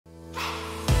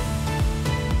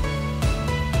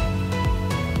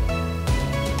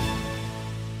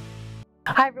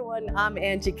Hi everyone, I'm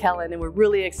Angie Kellen and we're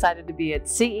really excited to be at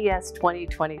CES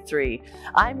 2023.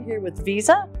 I'm here with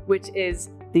VESA, which is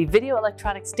the Video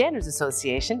Electronic Standards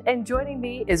Association, and joining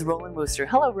me is Roland Wooster.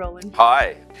 Hello Roland.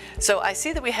 Hi. So I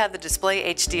see that we have the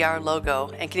DisplayHDR logo,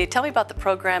 and can you tell me about the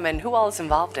program and who all is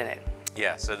involved in it?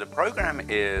 Yeah, so the program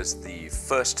is the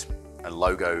first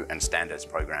logo and standards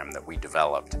program that we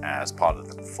developed as part of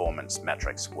the Performance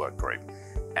Metrics work group.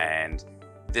 And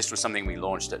this was something we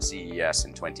launched at CES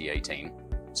in 2018.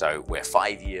 So we're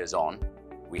 5 years on.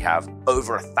 We have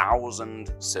over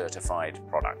 1,000 certified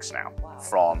products now. Wow.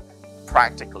 From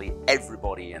practically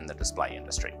everybody in the display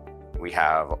industry. We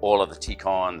have all of the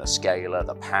TCON, the scaler,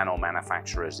 the panel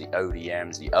manufacturers, the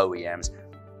ODMs, the OEMs.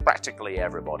 Practically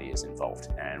everybody is involved,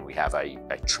 and we have a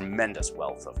tremendous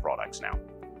wealth of products now.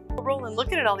 Well, Roland,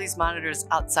 looking at all these monitors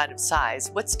outside of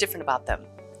size, what's different about them?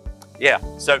 Yeah,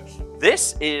 so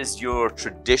this is your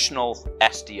traditional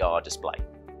SDR display.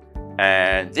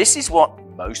 And this is what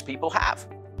most people have.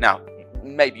 Now,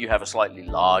 maybe you have a slightly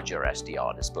larger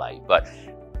SDR display, but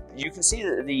you can see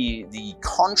that the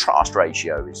contrast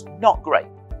ratio is not great.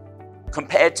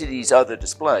 Compared to these other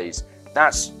displays,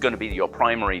 that's going to be your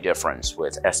primary difference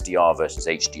with SDR versus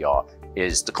HDR,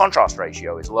 is the contrast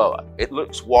ratio is lower. It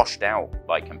looks washed out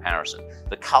by comparison.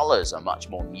 The colors are much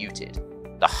more muted.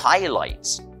 The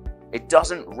highlights, it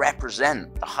doesn't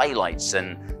represent the highlights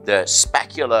and the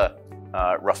specular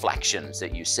reflections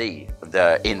that you see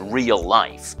in real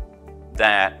life.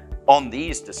 That on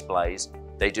these displays,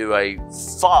 they do a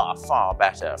far, far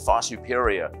better, far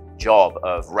superior job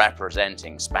of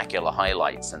representing specular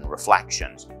highlights and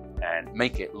reflections and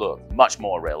make it look much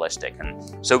more realistic.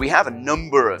 And so we have a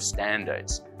number of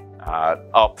standards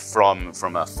up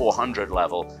from a 400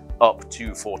 level up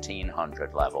to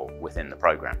 1400 level within the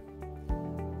program.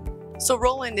 So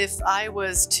Roland, if I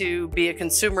was to be a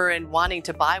consumer and wanting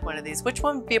to buy one of these, which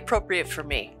one would be appropriate for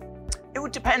me? It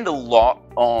would depend a lot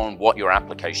on what your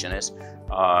application is.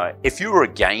 If you were a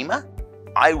gamer,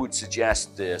 I would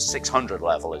suggest the 600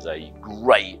 level is a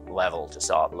great level to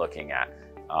start looking at.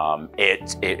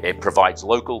 It provides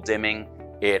local dimming.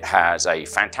 It has a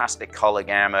fantastic color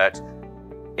gamut.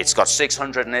 It's got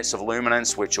 600 nits of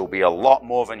luminance, which will be a lot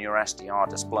more than your SDR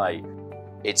display.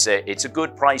 It's a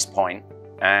good price point.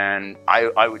 And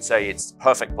I would say it's the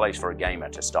perfect place for a gamer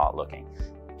to start looking.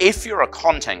 If you're a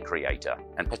content creator,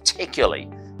 and particularly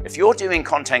if you're doing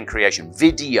content creation,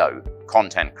 video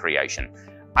content creation,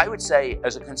 I would say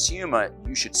as a consumer,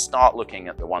 you should start looking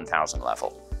at the 1000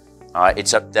 level.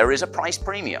 There is a price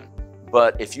premium,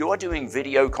 but if you're doing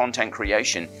video content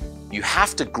creation, you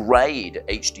have to grade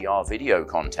HDR video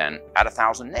content at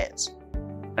 1000 nits.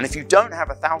 And if you don't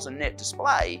have a 1000 nit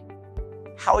display,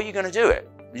 how are you going to do it?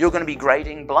 You're going to be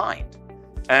grading blind.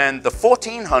 And the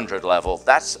 1400 level,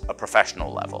 that's a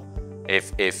professional level.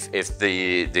 If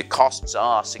the costs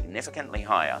are significantly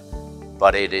higher,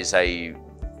 but it is a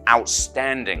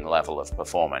outstanding level of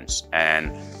performance,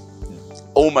 and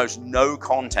almost no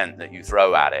content that you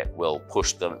throw at it will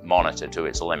push the monitor to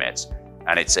its limits.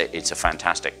 And it's a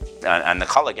fantastic, and the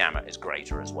color gamut is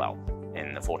greater as well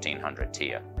in the 1400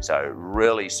 tier. So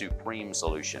really supreme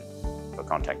solution for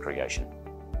content creation.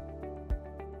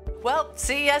 Well,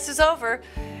 CES is over,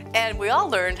 and we all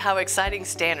learned how exciting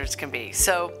standards can be.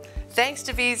 So thanks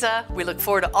to VESA, we look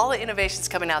forward to all the innovations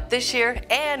coming out this year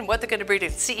and what they're going to bring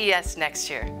to CES next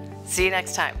year. See you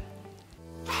next time.